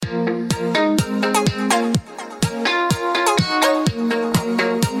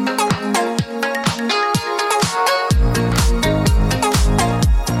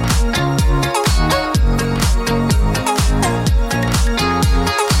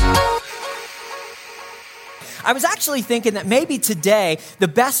I was actually thinking that maybe today, the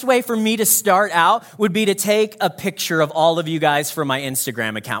best way for me to start out would be to take a picture of all of you guys for my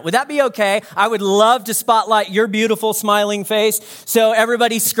Instagram account. Would that be okay? I would love to spotlight your beautiful smiling face. So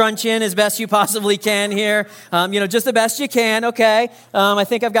everybody scrunch in as best you possibly can here. Just the best you can, okay? I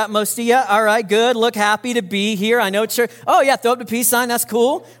think I've got most of you. All right, good. Look happy to be here. I know it's sure. Oh, yeah, throw up the peace sign. That's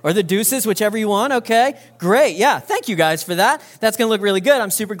cool. Or the deuces, whichever you want. Okay, great. Yeah, thank you guys for that. That's going to look really good.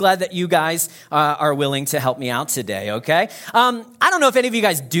 I'm super glad that you guys are willing to help me out today, okay? I don't know if any of you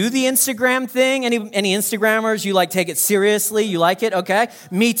guys do the Instagram thing. Any Instagrammers, you take it seriously? You like it? Okay.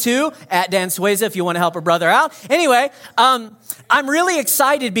 Me too, at Dan Sueza, if you want to help a brother out. Anyway, I'm really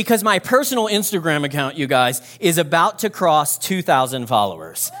excited because my personal Instagram account, you guys, is about to cross 2,000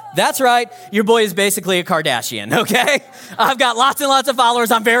 followers. That's right. Your boy is basically a Kardashian, okay? I've got lots and lots of followers.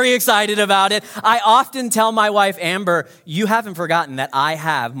 I'm very excited about it. I often tell my wife, Amber, you haven't forgotten that I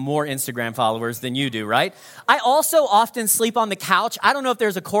have more Instagram followers than you do, right? I also often sleep on the couch. I don't know if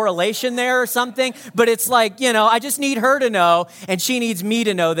there's a correlation there or something, but it's I just need her to know, and she needs me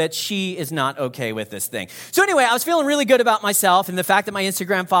to know that she is not okay with this thing. So anyway, I was feeling really good about myself and the fact that my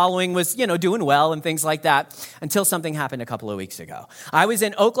Instagram following was, doing well and things like that until something happened a couple of weeks ago. I was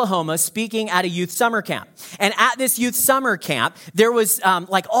in Oklahoma speaking at a youth summer camp. And at this youth summer camp, there was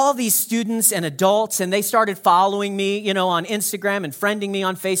all these students and adults, and they started following me, on Instagram and friending me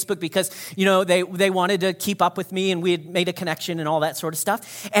on Facebook because, they wanted to keep up with me and we had made a connection and all that sort of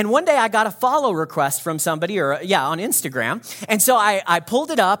stuff. And one day I got a follow request from somebody on Instagram. And so I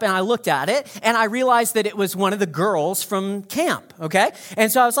pulled it up and I looked at it and I realized that it was one of the girls from camp, okay?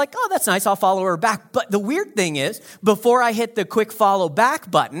 And so I was like, oh, that's nice, I'll follow her back. But the weird thing is, before I hit the quick follow back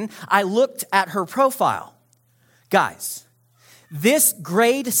button, I looked at her profile. Guys, this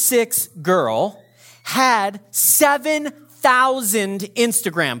grade 6 girl had 7,000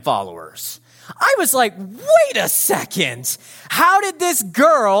 Instagram followers. I was like, wait a second. How did this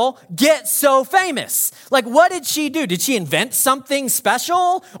girl get so famous? What did she do? Did she invent something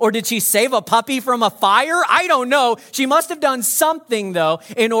special? Or did she save a puppy from a fire? I don't know. She must have done something, though,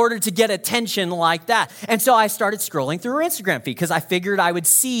 in order to get attention like that. And so I started scrolling through her Instagram feed because I figured I would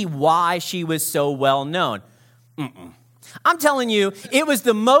see why she was so well known. I'm telling you, it was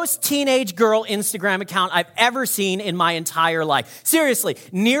the most teenage girl Instagram account I've ever seen in my entire life. Seriously,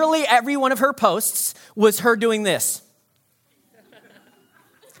 nearly every one of her posts was her doing this.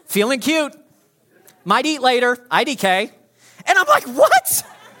 Feeling cute. Might eat later. IDK. And I'm like, what?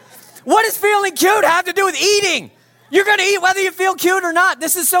 What does feeling cute have to do with eating? You're going to eat whether you feel cute or not.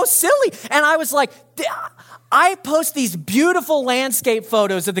 This is so silly. And I was like, I post these beautiful landscape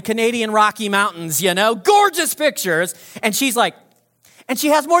photos of the Canadian Rocky Mountains, gorgeous pictures. And she's like, and she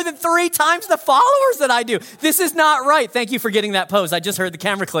has more than 3 times the followers that I do. This is not right. Thank you for getting that pose. I just heard the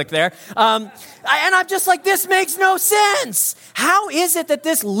camera click there. And I'm just like, this makes no sense. How is it that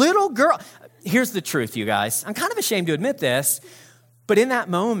this little girl, here's the truth, you guys. I'm kind of ashamed to admit this, but in that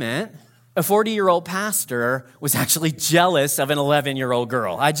moment, a 40-year-old pastor was actually jealous of an 11-year-old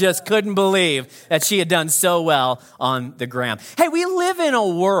girl. I just couldn't believe that she had done so well on the gram. Hey, we live in a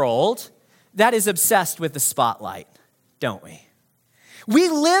world that is obsessed with the spotlight, don't we? We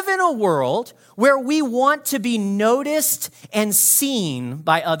live in a world where we want to be noticed and seen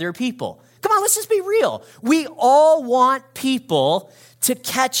by other people. Come on, let's just be real. We all want people to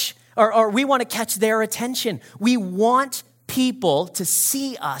catch, or we want to catch their attention. We want people to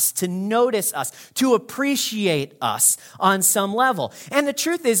see us, to notice us, to appreciate us on some level. And the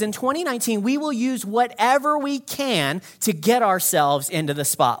truth is, in 2019, we will use whatever we can to get ourselves into the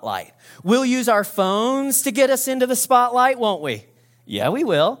spotlight. We'll use our phones to get us into the spotlight, won't we? Yeah, we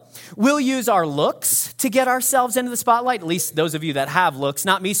will. We'll use our looks to get ourselves into the spotlight, at least those of you that have looks,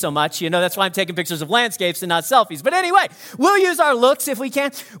 not me so much. That's why I'm taking pictures of landscapes and not selfies. But anyway, we'll use our looks if we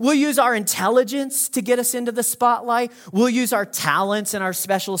can. We'll use our intelligence to get us into the spotlight. We'll use our talents and our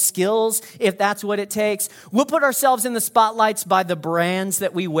special skills if that's what it takes. We'll put ourselves in the spotlights by the brands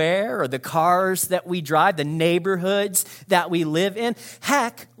that we wear or the cars that we drive, the neighborhoods that we live in.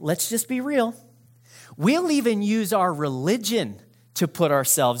 Heck, let's just be real. We'll even use our religion to put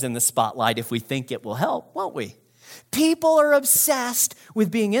ourselves in the spotlight if we think it will help, won't we? People are obsessed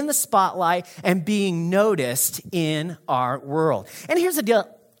with being in the spotlight and being noticed in our world. And here's the deal.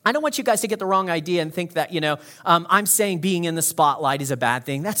 I don't want you guys to get the wrong idea and think that, I'm saying being in the spotlight is a bad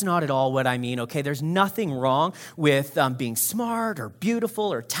thing. That's not at all what I mean, okay? There's nothing wrong with being smart or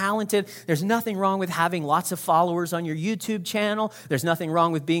beautiful or talented. There's nothing wrong with having lots of followers on your YouTube channel. There's nothing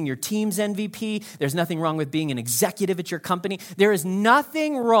wrong with being your team's MVP. There's nothing wrong with being an executive at your company. There is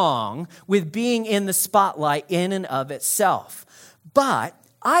nothing wrong with being in the spotlight in and of itself. But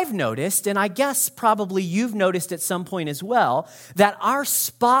I've noticed, and I guess probably you've noticed at some point as well, that our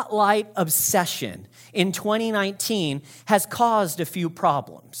spotlight obsession in 2019 has caused a few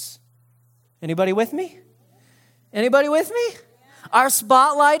problems. Anybody with me? Anybody with me? Our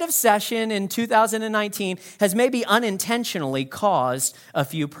spotlight obsession in 2019 has maybe unintentionally caused a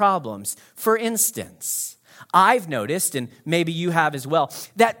few problems. For instance, I've noticed, and maybe you have as well,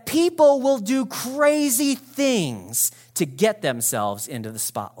 that people will do crazy things to get themselves into the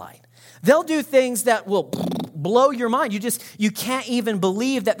spotlight. They'll do things that will blow your mind. You can't even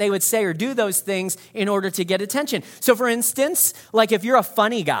believe that they would say or do those things in order to get attention. So for instance, like if you're a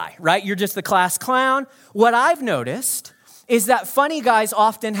funny guy, right? You're just the class clown. What I've noticed is that funny guys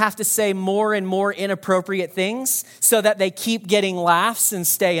often have to say more and more inappropriate things so that they keep getting laughs and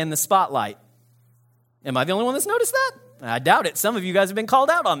stay in the spotlight. Am I the only one that's noticed that? I doubt it. Some of you guys have been called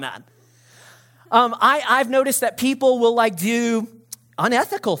out on that. I've noticed that people will do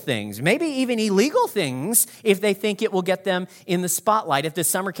unethical things, maybe even illegal things, if they think it will get them in the spotlight. At this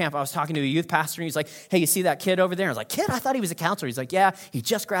summer camp, I was talking to a youth pastor, and he's like, hey, you see that kid over there? I was like, kid? I thought he was a counselor. He's like, yeah, he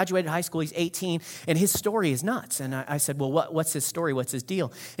just graduated high school. He's 18, and his story is nuts. And I said, well, what's his story? What's his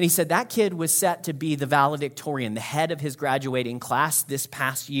deal? And he said that kid was set to be the valedictorian, the head of his graduating class this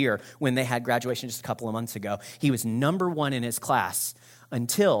past year when they had graduation just a couple of months ago. He was number one in his class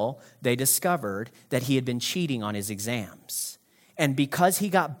until they discovered that he had been cheating on his exams. And because he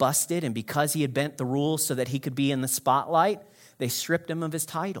got busted and because he had bent the rules so that he could be in the spotlight, they stripped him of his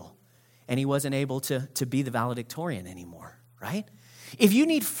title. And he wasn't able to be the valedictorian anymore, right? If you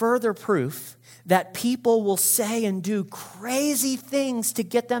need further proof that people will say and do crazy things to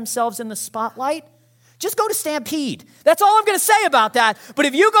get themselves in the spotlight, just go to Stampede. That's all I'm going to say about that. But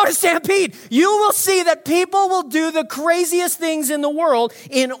if you go to Stampede, you will see that people will do the craziest things in the world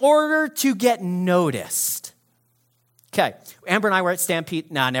in order to get noticed. Okay, Amber and I were at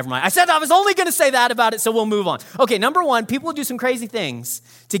Stampede. Nah, never mind. I said I was only going to say that about it, so we'll move on. Okay, number one, people will do some crazy things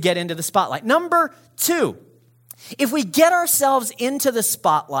to get into the spotlight. Number two, if we get ourselves into the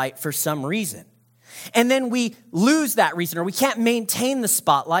spotlight for some reason, and then we lose that reason, or we can't maintain the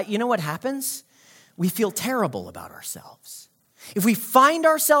spotlight, you know what happens? We feel terrible about ourselves. If we find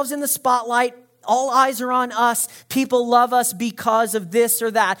ourselves in the spotlight, all eyes are on us. People love us because of this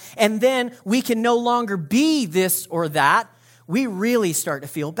or that. And then we can no longer be this or that. We really start to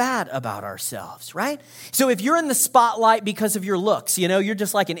feel bad about ourselves, right? So if you're in the spotlight because of your looks, you're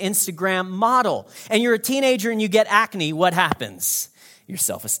just like an Instagram model, and you're a teenager and you get acne, what happens? Your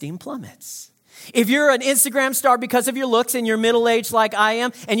self-esteem plummets. If you're an Instagram star because of your looks and you're middle-aged like I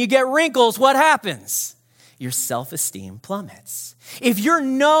am and you get wrinkles, what happens? Your self-esteem plummets. If you're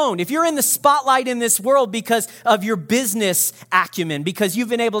known, if you're in the spotlight in this world because of your business acumen, because you've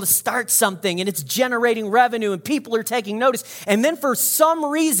been able to start something and it's generating revenue and people are taking notice, and then for some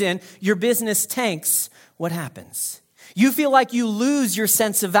reason your business tanks, what happens? You feel like you lose your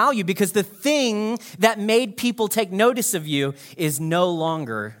sense of value because the thing that made people take notice of you is no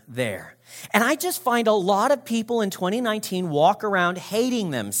longer there. And I just find a lot of people in 2019 walk around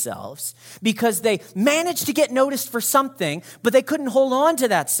hating themselves because they managed to get noticed for something, but they couldn't hold on to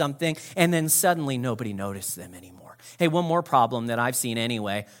that something, and then suddenly nobody noticed them anymore. Hey, one more problem that I've seen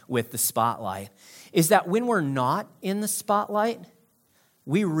anyway with the spotlight is that when we're not in the spotlight,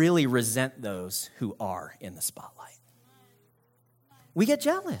 we really resent those who are in the spotlight. We get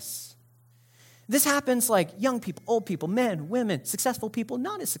jealous. This happens like young people, old people, men, women, successful people,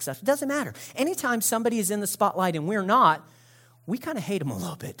 not as successful. It doesn't matter. Anytime somebody is in the spotlight and we're not, we kind of hate them a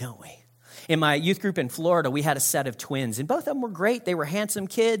little bit, don't we? In my youth group in Florida, we had a set of twins, and both of them were great. They were handsome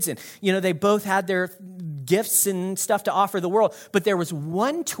kids, and they both had their gifts and stuff to offer the world. But there was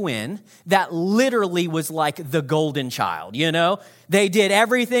one twin that literally was like the golden child, They did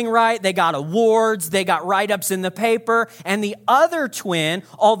everything right. They got awards. They got write-ups in the paper. And the other twin,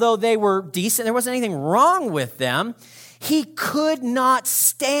 although they were decent, there wasn't anything wrong with them, he could not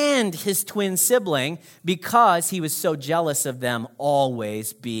stand his twin sibling because he was so jealous of them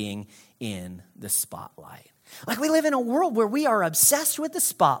always being in the spotlight. Like, we live in a world where we are obsessed with the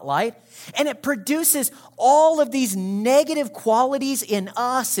spotlight, and it produces all of these negative qualities in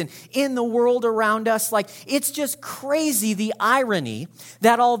us and in the world around us. Like, it's just crazy, the irony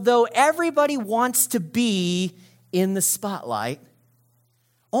that although everybody wants to be in the spotlight,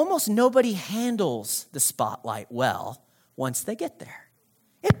 almost nobody handles the spotlight well once they get there.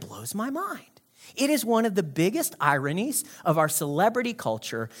 It blows my mind. It is one of the biggest ironies of our celebrity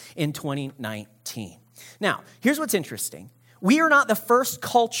culture in 2019. Now, here's what's interesting. we are not the first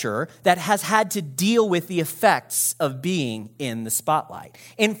culture that has had to deal with the effects of being in the spotlight.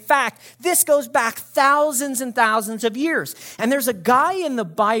 In fact, this goes back thousands and thousands of years. And there's a guy in the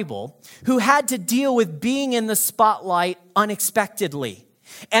Bible who had to deal with being in the spotlight unexpectedly.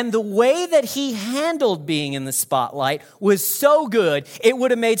 And the way that he handled being in the spotlight was so good, it would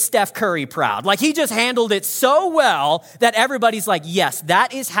have made Steph Curry proud. Like, he just handled it so well that everybody's like, yes,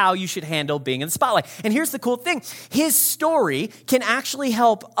 that is how you should handle being in the spotlight. And here's the cool thing. His story can actually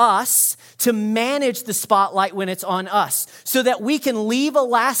help us to manage the spotlight when it's on us so that we can leave a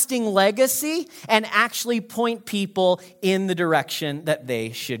lasting legacy and actually point people in the direction that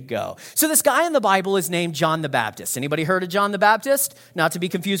they should go. So this guy in the Bible is named John the Baptist. Anybody heard of John the Baptist? Not to be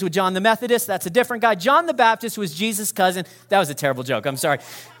confused with John the Methodist. That's a different guy. John the Baptist was Jesus' cousin. That was a terrible joke. I'm sorry.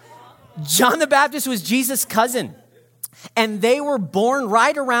 John the Baptist was Jesus' cousin. And they were born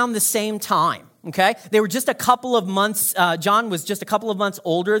right around the same time. Okay? They were just a couple of months, John was just a couple of months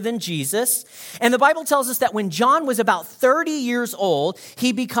older than Jesus. And the Bible tells us that when John was about 30 years old,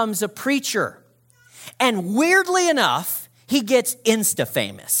 he becomes a preacher. And weirdly enough, he gets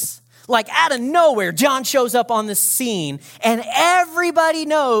insta-famous. Like, out of nowhere, John shows up on the scene and everybody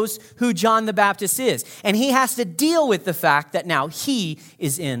knows who John the Baptist is. And he has to deal with the fact that now he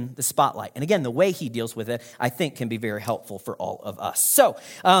is in the spotlight. And again, the way he deals with it, I think, can be very helpful for all of us. So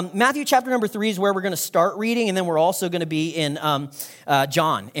Matthew chapter number 3 is where we're going to start reading. And then we're also going to be in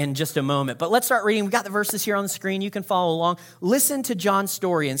John in just a moment. But let's start reading. We've got the verses here on the screen. You can follow along. Listen to John's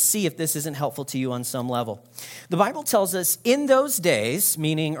story and see if this isn't helpful to you on some level. The Bible tells us in those days,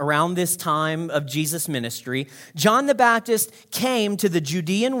 meaning around this time of Jesus' ministry, John the Baptist came to the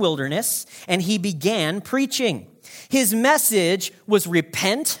Judean wilderness and he began preaching. His message was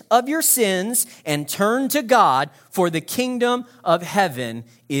repent of your sins and turn to God, for the kingdom of heaven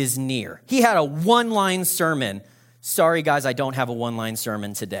is near. He had a one-line sermon. Sorry, guys, I don't have a one-line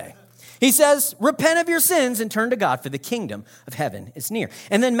sermon today. He says, repent of your sins and turn to God, for the kingdom of heaven is near.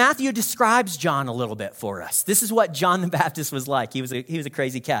 And then Matthew describes John a little bit for us. This is what John the Baptist was like. He was a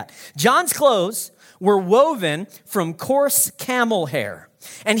crazy cat. John's clothes were woven from coarse camel hair,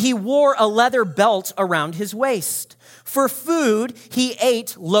 and he wore a leather belt around his waist. For food, he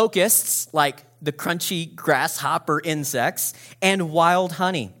ate locusts, like the crunchy grasshopper insects, and wild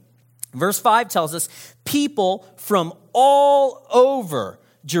honey. Verse 5 tells us people from all over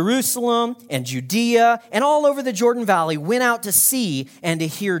Jerusalem and Judea and all over the Jordan Valley went out to see and to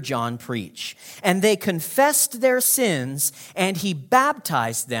hear John preach. And they confessed their sins, and he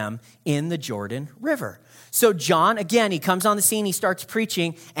baptized them in the Jordan River. So John, again, he comes on the scene, he starts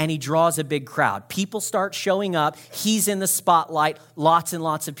preaching, and he draws a big crowd. People start showing up. He's in the spotlight. Lots and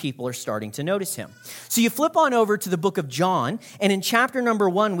lots of people are starting to notice him. So you flip on over to the book of John, and in chapter number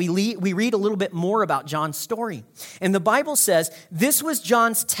 1, we read a little bit more about John's story. And the Bible says, this was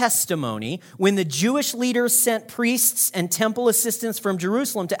John's testimony when the Jewish leaders sent priests and temple assistants from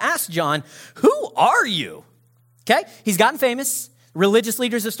Jerusalem to ask John, who are you? Okay, he's gotten famous. Religious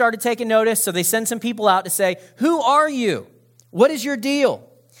leaders have started taking notice, so they send some people out to say, who are you? What is your deal?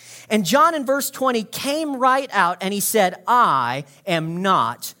 And John in verse 20 came right out and he said, I am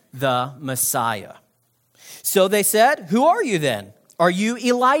not the Messiah. So they said, who are you then? Are you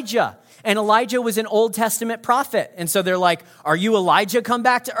Elijah? And Elijah was an Old Testament prophet. And so they're like, are you Elijah come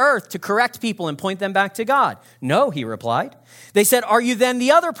back to earth to correct people and point them back to God? No, he replied. They said, are you then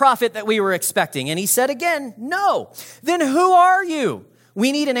the other prophet that we were expecting? And he said again, no. Then who are you?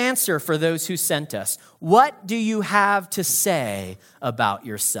 We need an answer for those who sent us. What do you have to say about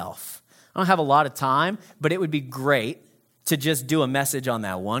yourself? I don't have a lot of time, but it would be great to just do a message on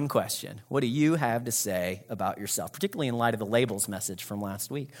that one question. What do you have to say about yourself? Particularly in light of the labels message from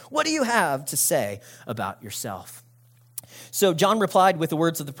last week. What do you have to say about yourself? So John replied with the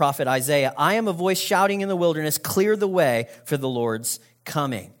words of the prophet Isaiah, I am a voice shouting in the wilderness, clear the way for the Lord's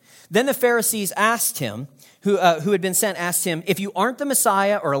coming. Then the Pharisees asked him, who had been sent, asked him, if you aren't the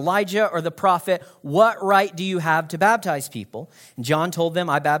Messiah or Elijah or the prophet, what right do you have to baptize people? And John told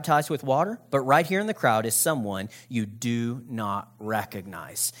them, I baptize with water, but right here in the crowd is someone you do not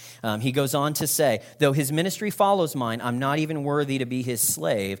recognize. He goes on to say, though his ministry follows mine, I'm not even worthy to be his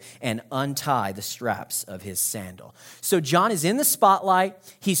slave and untie the straps of his sandal. So John is in the spotlight.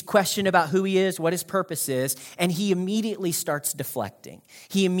 He's questioned about who he is, what his purpose is, and he immediately starts deflecting.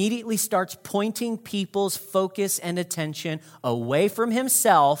 He immediately starts pointing people's focus and attention away from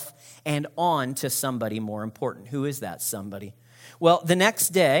himself and on to somebody more important. Who is that somebody? Well, the next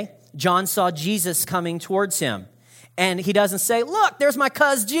day, John saw Jesus coming towards him. And he doesn't say, look, there's my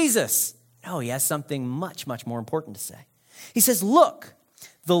cousin Jesus. No, he has something much, much more important to say. He says, look,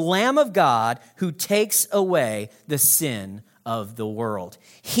 the Lamb of God who takes away the sin of the world.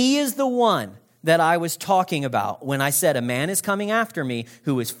 He is the one that I was talking about when I said a man is coming after me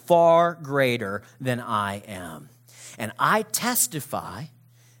who is far greater than I am. And I testify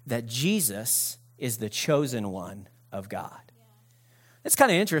that Jesus is the chosen one of God. It's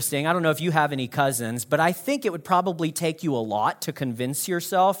kind of interesting. I don't know if you have any cousins, but I think it would probably take you a lot to convince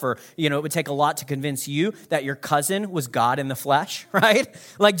yourself, or, it would take a lot to convince you that your cousin was God in the flesh, right?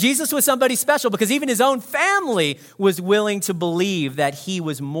 Like Jesus was somebody special because even his own family was willing to believe that he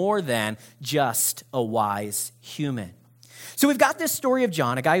was more than just a wise human. So we've got this story of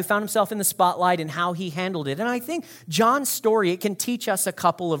John, a guy who found himself in the spotlight and how he handled it. And I think John's story, it can teach us a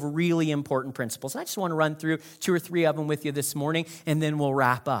couple of really important principles. And I just want to run through 2 or 3 of them with you this morning, and then we'll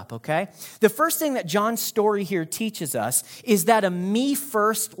wrap up, okay? The first thing that John's story here teaches us is that a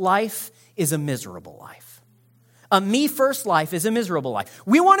me-first life is a miserable life. A me-first life is a miserable life.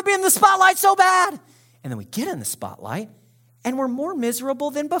 We want to be in the spotlight so bad. And then we get in the spotlight, and we're more miserable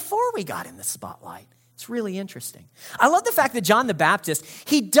than before we got in the spotlight. It's really interesting. I love the fact that John the Baptist,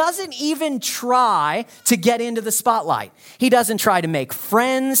 he doesn't even try to get into the spotlight. He doesn't try to make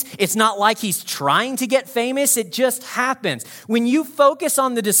friends. It's not like he's trying to get famous. It just happens. When you focus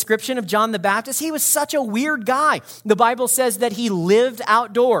on the description of John the Baptist, he was such a weird guy. The Bible says that he lived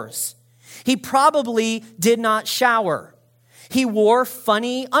outdoors. He probably did not shower. He wore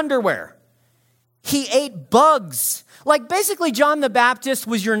funny underwear. He ate bugs. Like basically John the Baptist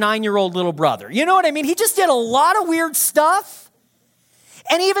was your 9-year-old little brother. You know what I mean? He just did a lot of weird stuff.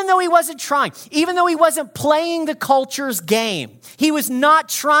 And even though he wasn't trying, even though he wasn't playing the culture's game, he was not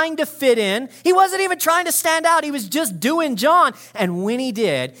trying to fit in. He wasn't even trying to stand out. He was just doing John. And when he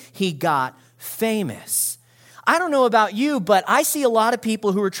did, he got famous. I don't know about you, but I see a lot of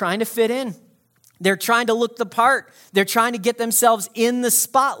people who are trying to fit in. They're trying to look the part. They're trying to get themselves in the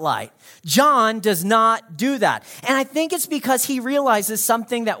spotlight. John does not do that. And I think it's because he realizes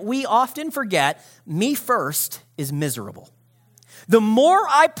something that we often forget. Me first is miserable. The more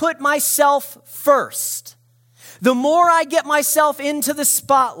I put myself first, the more I get myself into the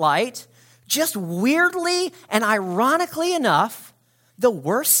spotlight, just weirdly and ironically enough, the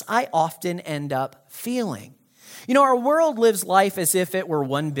worse I often end up feeling. Our world lives life as if it were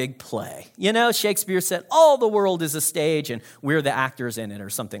one big play. Shakespeare said, all the world is a stage and we're the actors in it, or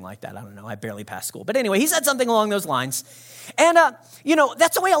something like that. I don't know. I barely passed school. But anyway, he said something along those lines. And,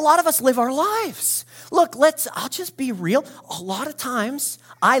 that's the way a lot of us live our lives. Look, I'll just be real. A lot of times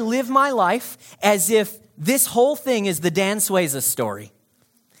I live my life as if this whole thing is the Dan Swayze story.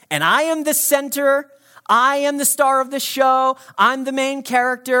 And I am the center. I am the star of the show. I'm the main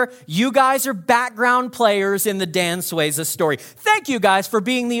character. You guys are background players in the Dan Swayze story. Thank you guys for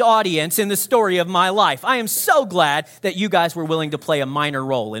being the audience in the story of my life. I am so glad that you guys were willing to play a minor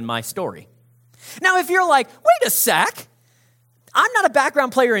role in my story. Now, if you're like, wait a sec, I'm not a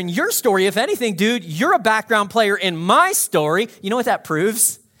background player in your story. If anything, dude, you're a background player in my story. You know what that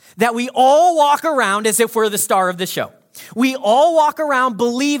proves? That we all walk around as if we're the star of the show. We all walk around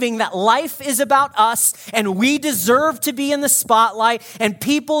believing that life is about us and we deserve to be in the spotlight and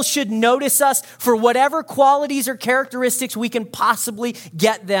people should notice us for whatever qualities or characteristics we can possibly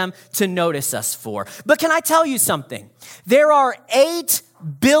get them to notice us for. But can I tell you something? There are 8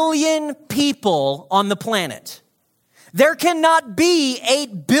 billion people on the planet. There cannot be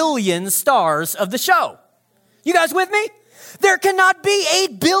 8 billion stars of the show. You guys with me? There cannot be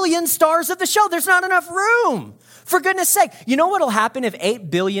 8 billion stars of the show. There's not enough room. For goodness sake, you know what will happen if 8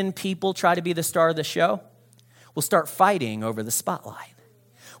 billion people try to be the star of the show? We'll start fighting over the spotlight.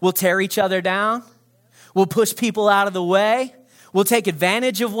 We'll tear each other down. We'll push people out of the way. We'll take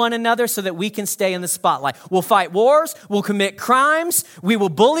advantage of one another so that we can stay in the spotlight. We'll fight wars. We'll commit crimes. We will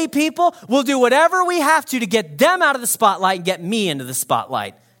bully people. We'll do whatever we have to get them out of the spotlight and get me into the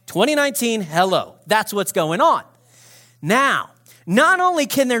spotlight. 2019, hello. That's what's going on. Now, not only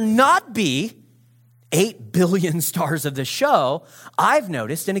can there not be 8 billion stars of the show, I've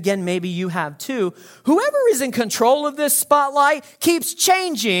noticed, and again, maybe you have too, whoever is in control of this spotlight keeps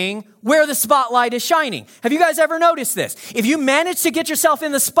changing where the spotlight is shining. Have you guys ever noticed this? If you manage to get yourself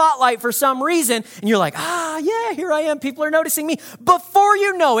in the spotlight for some reason, and you're like, yeah, here I am, people are noticing me. Before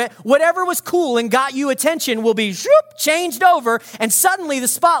you know it, whatever was cool and got you attention will be changed over, and suddenly the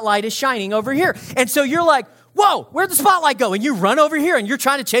spotlight is shining over here. And so you're like, whoa, where'd the spotlight go? And you run over here and you're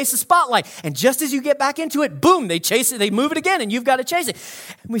trying to chase the spotlight. And just as you get back into it, boom, they chase it, they move it again, and you've got to chase it.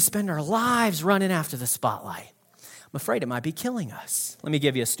 And we spend our lives running after the spotlight. I'm afraid it might be killing us. Let me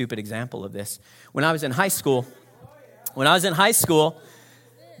give you a stupid example of this. When I was in high school,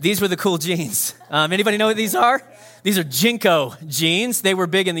 these were the cool jeans. Anybody know what these are? These are Jinko jeans. They were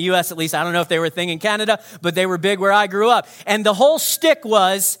big in the U.S. at least. I don't know if they were a thing in Canada, but they were big where I grew up. And the whole shtick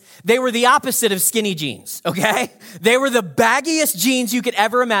was they were the opposite of skinny jeans, okay? They were the baggiest jeans you could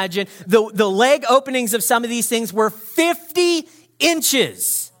ever imagine. The leg openings of some of these things were 50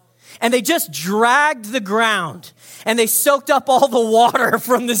 inches. And they just dragged the ground. And they soaked up all the water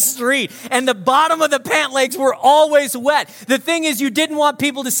from the street. And the bottom of the pant legs were always wet. The thing is, you didn't want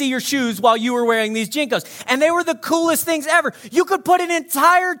people to see your shoes while you were wearing these Jinkos. And they were the coolest things ever. You could put an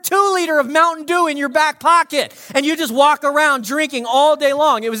entire 2-liter of Mountain Dew in your back pocket. And you just walk around drinking all day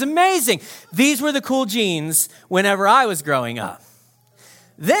long. It was amazing. These were the cool jeans whenever I was growing up.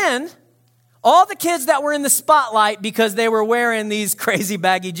 Then, all the kids that were in the spotlight because they were wearing these crazy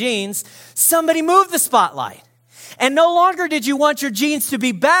baggy jeans, somebody moved the spotlight. And no longer did you want your jeans to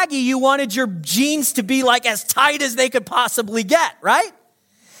be baggy, you wanted your jeans to be like as tight as they could possibly get, right?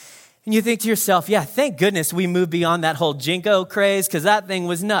 And you think to yourself, yeah, thank goodness we moved beyond that whole Jinko craze because that thing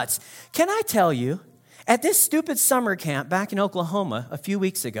was nuts. Can I tell you, at this stupid summer camp back in Oklahoma a few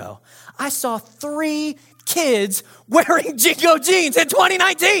weeks ago, I saw 3 kids wearing Jinko jeans in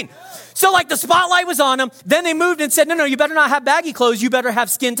 2019. So like the spotlight was on them. Then they moved and said, no, you better not have baggy clothes. You better have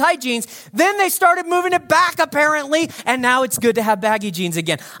skin tight jeans. Then they started moving it back apparently. And now it's good to have baggy jeans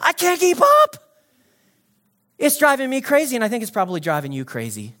again. I can't keep up. It's driving me crazy. And I think it's probably driving you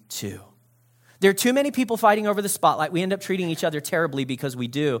crazy too. There are too many people fighting over the spotlight. We end up treating each other terribly because we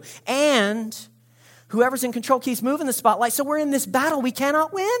do. And whoever's in control keeps moving the spotlight. So we're in this battle we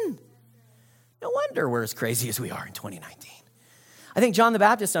cannot win. No wonder we're as crazy as we are in 2019. I think John the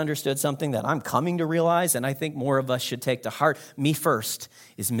Baptist understood something that I'm coming to realize, and I think more of us should take to heart. Me first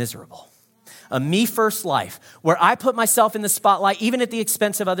is miserable. A me first life where I put myself in the spotlight, even at the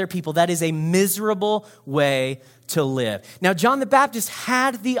expense of other people, that is a miserable way to live. Now, John the Baptist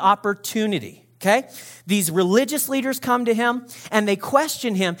had the opportunity, okay? These religious leaders come to him and they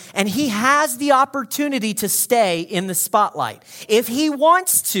question him, and he has the opportunity to stay in the spotlight. If he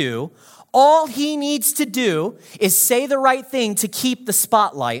wants to, all he needs to do is say the right thing to keep the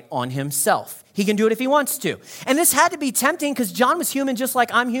spotlight on himself. He can do it if he wants to. And this had to be tempting because John was human just like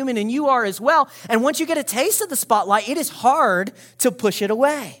I'm human and you are as well. And once you get a taste of the spotlight, it is hard to push it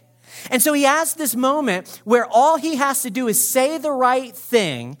away. And so he has this moment where all he has to do is say the right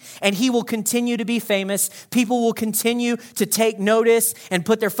thing and he will continue to be famous. People will continue to take notice and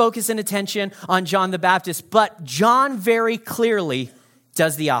put their focus and attention on John the Baptist. But John very clearly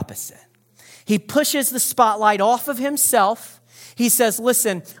does the opposite. He pushes the spotlight off of himself. He says,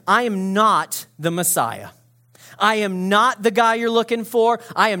 listen, I am not the Messiah. I am not the guy you're looking for.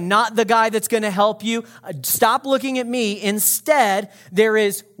 I am not the guy that's going to help you. Stop looking at me. Instead, there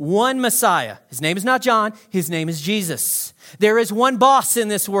is one Messiah. His name is not John. His name is Jesus. There is one boss in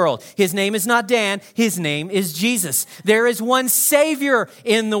this world. His name is not Dan. His name is Jesus. There is one Savior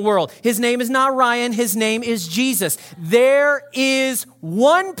in the world. His name is not Ryan. His name is Jesus. There is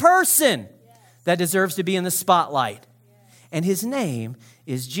one person that deserves to be in the spotlight. And his name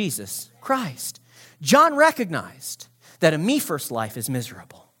is Jesus Christ. John recognized that a me-first life is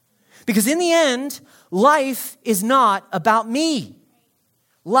miserable. Because in the end, life is not about me.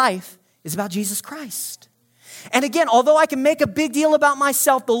 Life is about Jesus Christ. And again, although I can make a big deal about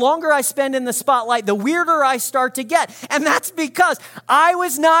myself, the longer I spend in the spotlight, the weirder I start to get. And that's because I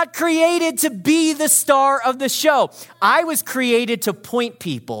was not created to be the star of the show. I was created to point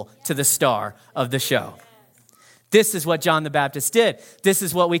people to the star of the show. This is what John the Baptist did. This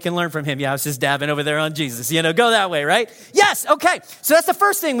is what we can learn from him. Yeah, I was just dabbing over there on Jesus. Go that way, right? Yes, okay. So that's the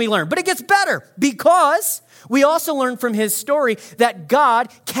first thing we learn. But it gets better because we also learn from his story that God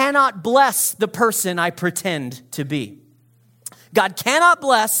cannot bless the person I pretend to be. God cannot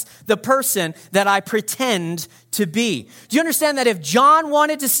bless the person that I pretend to be. Do you understand that if John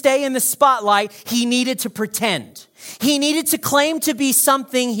wanted to stay in the spotlight, he needed to pretend? He needed to claim to be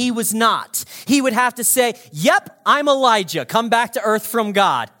something he was not. He would have to say, yep, I'm Elijah, come back to earth from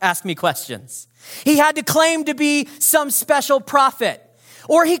God, ask me questions. He had to claim to be some special prophet.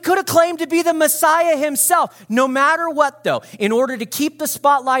 Or he could have claimed to be the Messiah himself. No matter what, though, in order to keep the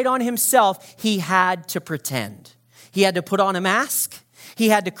spotlight on himself, he had to pretend. He had to put on a mask. He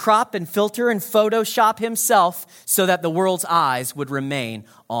had to crop and filter and Photoshop himself so that the world's eyes would remain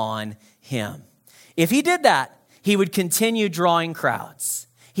on him. If he did that, he would continue drawing crowds.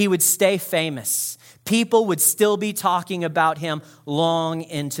 He would stay famous. People would still be talking about him long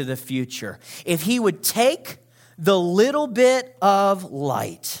into the future. If he would take the little bit of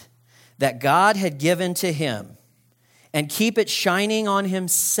light that God had given to him and keep it shining on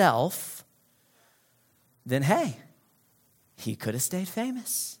himself, then hey, he could have stayed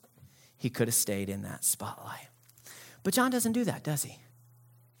famous. He could have stayed in that spotlight. But John doesn't do that, does he?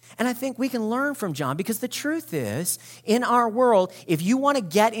 And I think we can learn from John, because the truth is, in our world, if you want to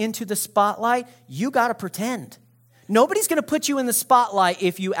get into the spotlight, you got to pretend. Nobody's going to put you in the spotlight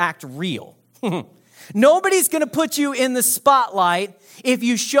if you act real. Nobody's going to put you in the spotlight if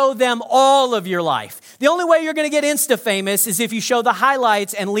you show them all of your life. The only way you're going to get Insta-famous is if you show the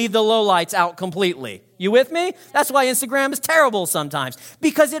highlights and leave the lowlights out completely. You with me? That's why Instagram is terrible sometimes,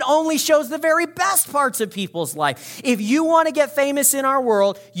 because it only shows the very best parts of people's life. If you want to get famous in our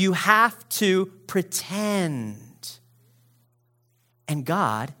world, you have to pretend. And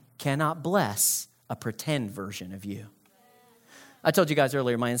God cannot bless a pretend version of you. I told you guys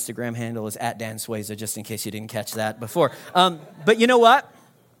earlier, my Instagram handle is @DanSueza, just in case you didn't catch that before. But you know what?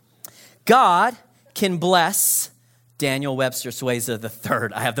 God can bless Daniel Webster Sueza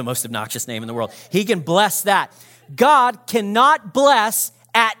III. I have the most obnoxious name in the world. He can bless that. God cannot bless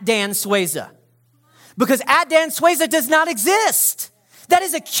 @DanSueza, because @DanSueza does not exist. That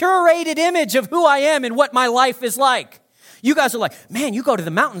is a curated image of who I am and what my life is like. You guys are like, man, you go to the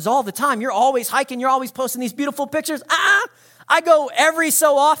mountains all the time. You're always hiking. You're always posting these beautiful pictures. I go every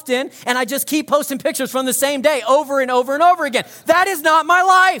so often, and I just keep posting pictures from the same day over and over and over again. That is not my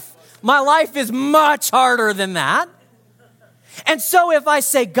life. My life is much harder than that. And so if I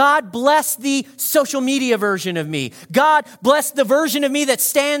say, God bless the social media version of me, God bless the version of me that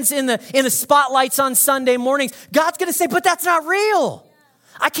stands in the spotlights on Sunday mornings, God's going to say, but that's not real.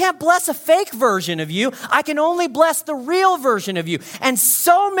 I can't bless a fake version of you. I can only bless the real version of you. And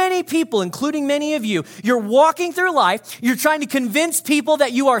so many people, including many of you, you're walking through life, you're trying to convince people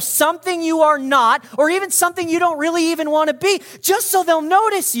that you are something you are not, or even something you don't really even want to be, just so they'll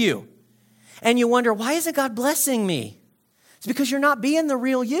notice you. And you wonder, why isn't God blessing me? It's because you're not being the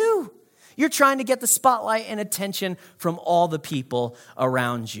real you. You're trying to get the spotlight and attention from all the people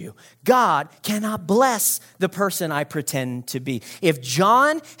around you. God cannot bless the person I pretend to be. If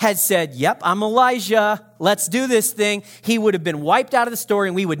John had said, yep, I'm Elijah, let's do this thing, he would have been wiped out of the story,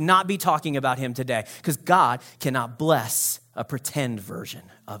 and we would not be talking about him today, because God cannot bless a pretend version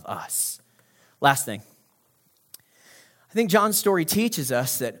of us. Last thing. I think John's story teaches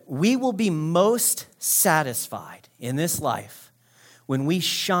us that we will be most satisfied in this life when we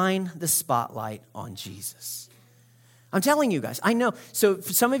shine the spotlight on Jesus. I'm telling you guys, I know. So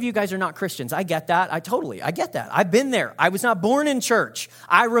some of you guys are not Christians. I get that. I get that. I've been there. I was not born in church.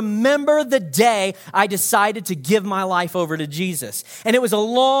 I remember the day I decided to give my life over to Jesus. And it was a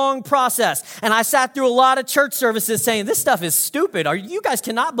long process. And I sat through a lot of church services saying, this stuff is stupid. You guys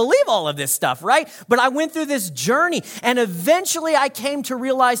cannot believe all of this stuff, right? But I went through this journey, and eventually I came to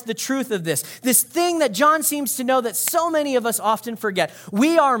realize the truth of this thing that John seems to know that so many of us often forget.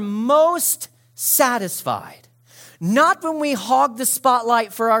 We are most satisfied not when we hog the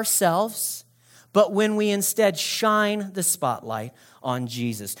spotlight for ourselves, but when we instead shine the spotlight on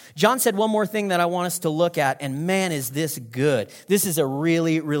Jesus. John said one more thing that I want us to look at, and man, is this good. This is a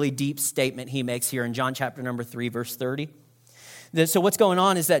really, really deep statement he makes here in John chapter number 3, verse 30. So what's going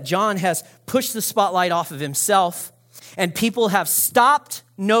on is that John has pushed the spotlight off of himself, and people have stopped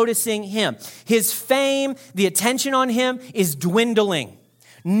noticing him. His fame, the attention on him is dwindling.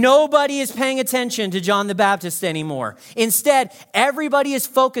 Nobody is paying attention to John the Baptist anymore. Instead, everybody is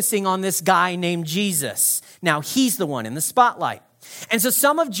focusing on this guy named Jesus. Now, he's the one in the spotlight. And so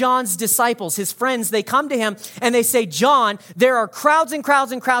some of John's disciples, his friends, they come to him and they say, John, there are crowds and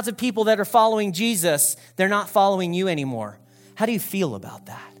crowds and crowds of people that are following Jesus. They're not following you anymore. How do you feel about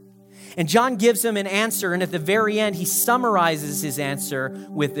that? And John gives them an answer, and at the very end, he summarizes his answer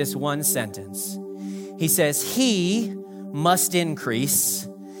with this one sentence. He says, he must increase,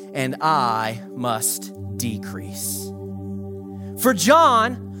 and I must decrease. For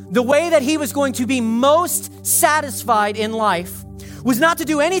John, the way that he was going to be most satisfied in life was not to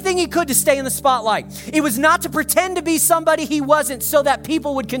do anything he could to stay in the spotlight. It was not to pretend to be somebody he wasn't so that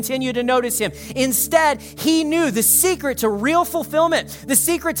people would continue to notice him. Instead, he knew the secret to real fulfillment, the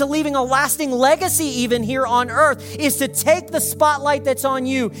secret to leaving a lasting legacy even here on earth, is to take the spotlight that's on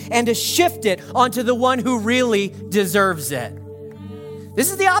you and to shift it onto the one who really deserves it. This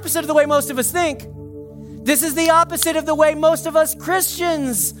is the opposite of the way most of us think. This is the opposite of the way most of us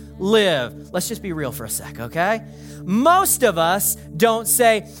Christians live. Let's just be real for a sec, okay? Most of us don't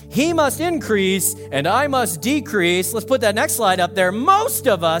say, he must increase and I must decrease. Let's put that next slide up there. Most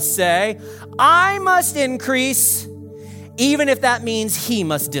of us say, I must increase, even if that means he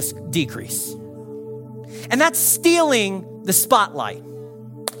must decrease. And that's stealing the spotlight.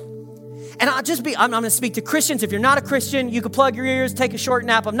 And I'm going to speak to Christians. If you're not a Christian, you can plug your ears, take a short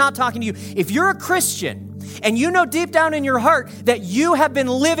nap. I'm not talking to you. If you're a Christian, and you know deep down in your heart that you have been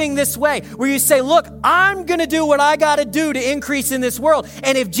living this way, where you say, look, I'm going to do what I got to do to increase in this world.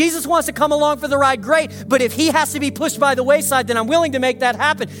 And if Jesus wants to come along for the ride, great. But if he has to be pushed by the wayside, then I'm willing to make that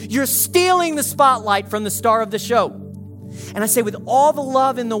happen. You're stealing the spotlight from the star of the show. And I say, with all the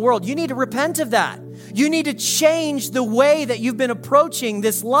love in the world, you need to repent of that. You need to change the way that you've been approaching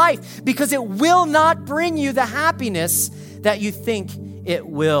this life, because it will not bring you the happiness that you think it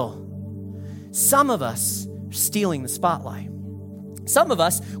will. Some of us are stealing the spotlight. Some of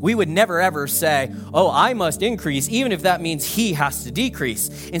us, we would never ever say, oh, I must increase, even if that means he has to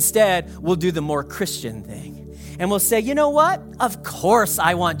decrease. Instead, we'll do the more Christian thing. And we'll say, you know what? Of course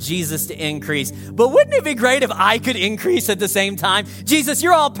I want Jesus to increase. But wouldn't it be great if I could increase at the same time? Jesus,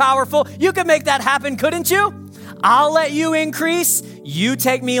 you're all powerful. You could make that happen, couldn't you? I'll let you increase. You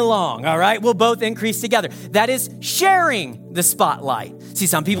take me along, all right? We'll both increase together. That is sharing the spotlight. See,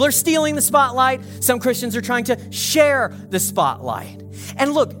 some people are stealing the spotlight. Some Christians are trying to share the spotlight.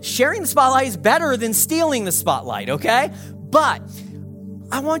 And look, sharing the spotlight is better than stealing the spotlight, okay? But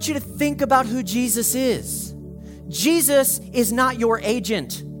I want you to think about who Jesus is. Jesus is not your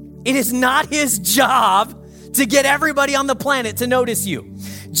agent. It is not his job to get everybody on the planet to notice you.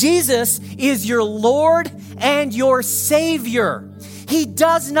 Jesus is your Lord and your Savior. He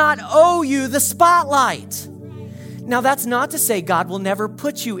does not owe you the spotlight. Now, that's not to say God will never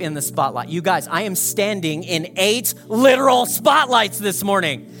put you in the spotlight. You guys, I am standing in 8 literal spotlights this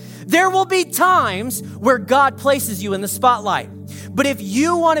morning. There will be times where God places you in the spotlight. But if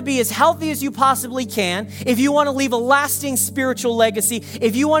you want to be as healthy as you possibly can, if you want to leave a lasting spiritual legacy,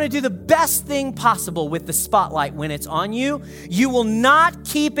 if you want to do the best thing possible with the spotlight when it's on you, you will not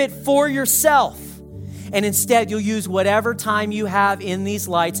keep it for yourself. And instead, you'll use whatever time you have in these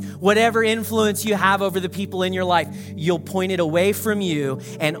lights, whatever influence you have over the people in your life, you'll point it away from you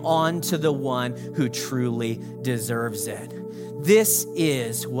and on to the one who truly deserves it. This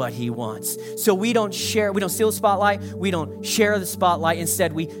is what he wants. So we don't steal the spotlight. We don't share the spotlight.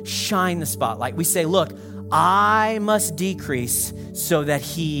 Instead, we shine the spotlight. We say, look, I must decrease so that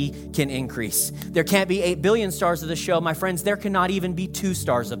he can increase. There can't be 8 billion stars of the show. My friends, there cannot even be 2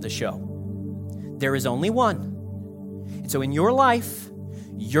 stars of the show. There is only one. And so in your life,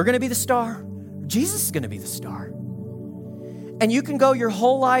 you're going to be the star. Jesus is going to be the star. And you can go your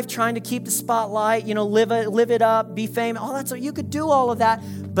whole life trying to keep the spotlight, live it up, be famous, all that stuff. You could do all of that,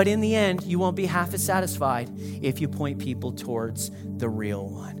 but in the end, you won't be half as satisfied if you point people towards the real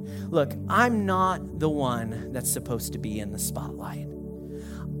one. Look, I'm not the one that's supposed to be in the spotlight.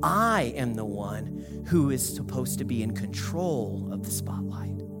 I am the one who is supposed to be in control of the spotlight.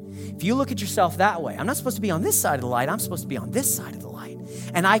 If you look at yourself that way, I'm not supposed to be on this side of the light, I'm supposed to be on this side of the light.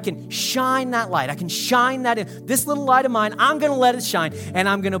 And I can shine that light. I can shine that in. This little light of mine, I'm going to let it shine, and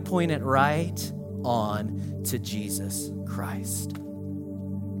I'm going to point it right on to Jesus Christ.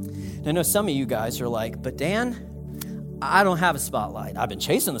 Now, I know some of you guys are like, but Dan, I don't have a spotlight. I've been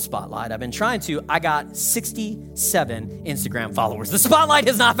chasing the spotlight. I've been trying to. I got 67 Instagram followers. The spotlight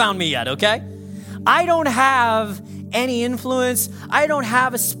has not found me yet, okay? I don't have any influence. I don't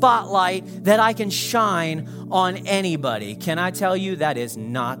have a spotlight that I can shine on anybody. Can I tell you that is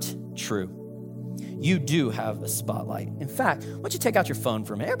not true? You do have a spotlight. In fact, why don't you take out your phone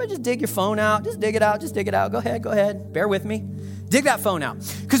for a minute? Everybody just dig your phone out. Just dig it out. Just dig it out. Go ahead. Bear with me. Dig that phone out.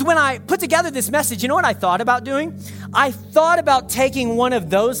 Because when I put together this message, you know what I thought about doing? I thought about taking one of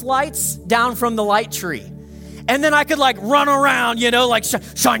those lights down from the light tree. And then I could run around,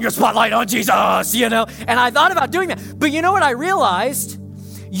 shine your spotlight on Jesus, And I thought about doing that. But you know what I realized?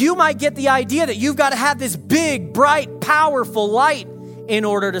 You might get the idea that you've got to have this big, bright, powerful light in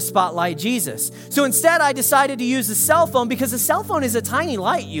order to spotlight Jesus. So instead, I decided to use the cell phone because the cell phone is a tiny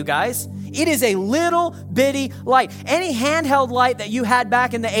light, you guys. It is a little bitty light. Any handheld light that you had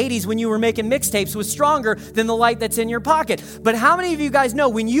back in the 80s when you were making mixtapes was stronger than the light that's in your pocket. But how many of you guys know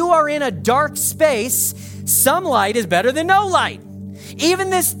when you are in a dark space, some light is better than no light? Even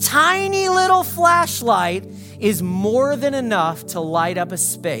this tiny little flashlight is more than enough to light up a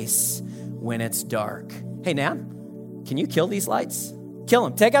space when it's dark. Hey, Nan, can you kill these lights? Kill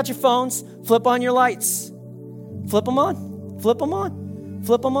them. Take out your phones, flip on your lights. Flip them on, flip them on,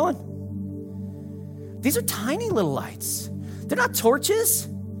 flip them on. These are tiny little lights. They're not torches.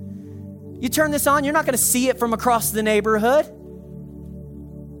 You turn this on, you're not going to see it from across the neighborhood.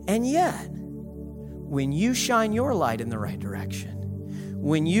 And yet, when you shine your light in the right direction,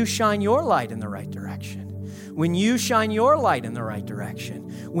 when you shine your light in the right direction, when you shine your light in the right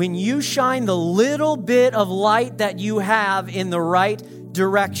direction, when you shine the little bit of light that you have in the right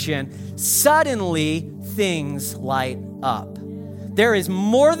direction, suddenly things light up. There is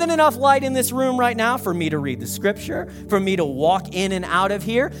more than enough light in this room right now for me to read the scripture, for me to walk in and out of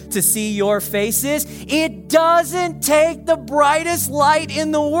here, to see your faces. It doesn't take the brightest light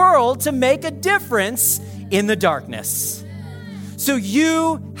in the world to make a difference in the darkness. So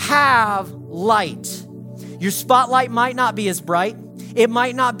you have light. Your spotlight might not be as bright. It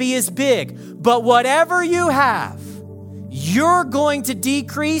might not be as big, but whatever you have, you're going to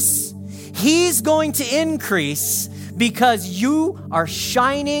decrease. He's going to increase because you are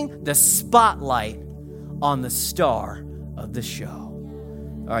shining the spotlight on the star of the show.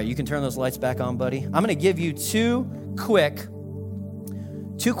 All right, you can turn those lights back on, buddy. I'm going to give you two quick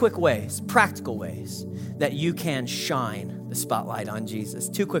ways, practical ways that you can shine the spotlight on Jesus.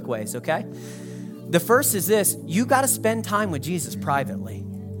 Two quick ways, okay? The first is this: you got to spend time with Jesus privately.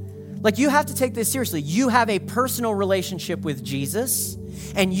 Like, you have to take this seriously. You have a personal relationship with Jesus,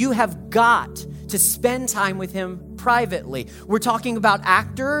 and you have got to spend time with him privately. We're talking about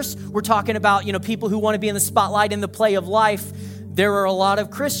actors. We're talking about, people who want to be in the spotlight in the play of life. There are a lot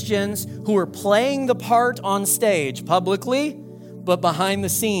of Christians who are playing the part on stage publicly, but behind the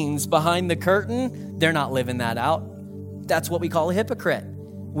scenes, behind the curtain, they're not living that out. That's what we call a hypocrite.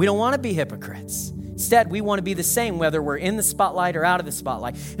 We don't want to be hypocrites. Instead, we want to be the same whether we're in the spotlight or out of the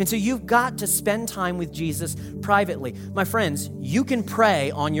spotlight. And so you've got to spend time with Jesus privately. My friends, you can pray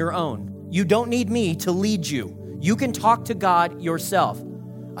on your own. You don't need me to lead you. You can talk to God yourself.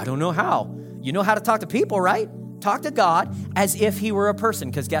 I don't know how. You know how to talk to people, right? Talk to God as if he were a person,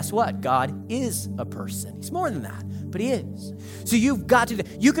 because guess what? God is a person. He's more than that, but he is. So you've got to,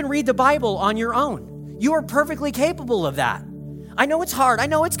 you can read the Bible on your own. You are perfectly capable of that. I know it's hard. I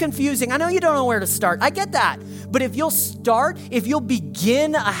know it's confusing. I know you don't know where to start. I get that. But if you'll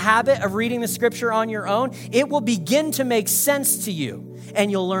begin a habit of reading the scripture on your own, it will begin to make sense to you,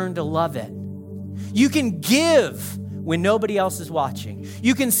 and you'll learn to love it. You can give when nobody else is watching.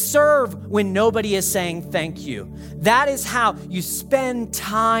 You can serve when nobody is saying thank you. That is how you spend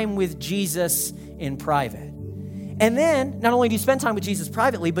time with Jesus in private. And then, not only do you spend time with Jesus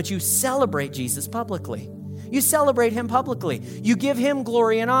privately, but you celebrate Jesus publicly. You celebrate him publicly. You give him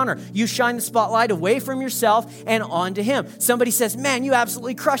glory and honor. You shine the spotlight away from yourself and onto him. Somebody says, man, you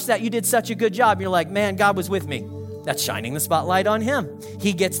absolutely crushed that. You did such a good job. You're like, man, God was with me. That's shining the spotlight on him.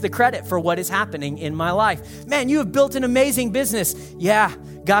 He gets the credit for what is happening in my life. Man, you have built an amazing business. Yeah,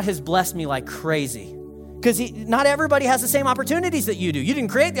 God has blessed me like crazy. Because not everybody has the same opportunities that you do. You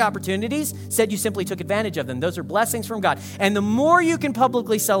didn't create the opportunities. Instead, you simply took advantage of them. Those are blessings from God. And the more you can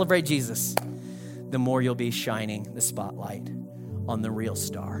publicly celebrate Jesus, the more you'll be shining the spotlight on the real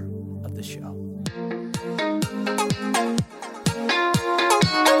star of the show.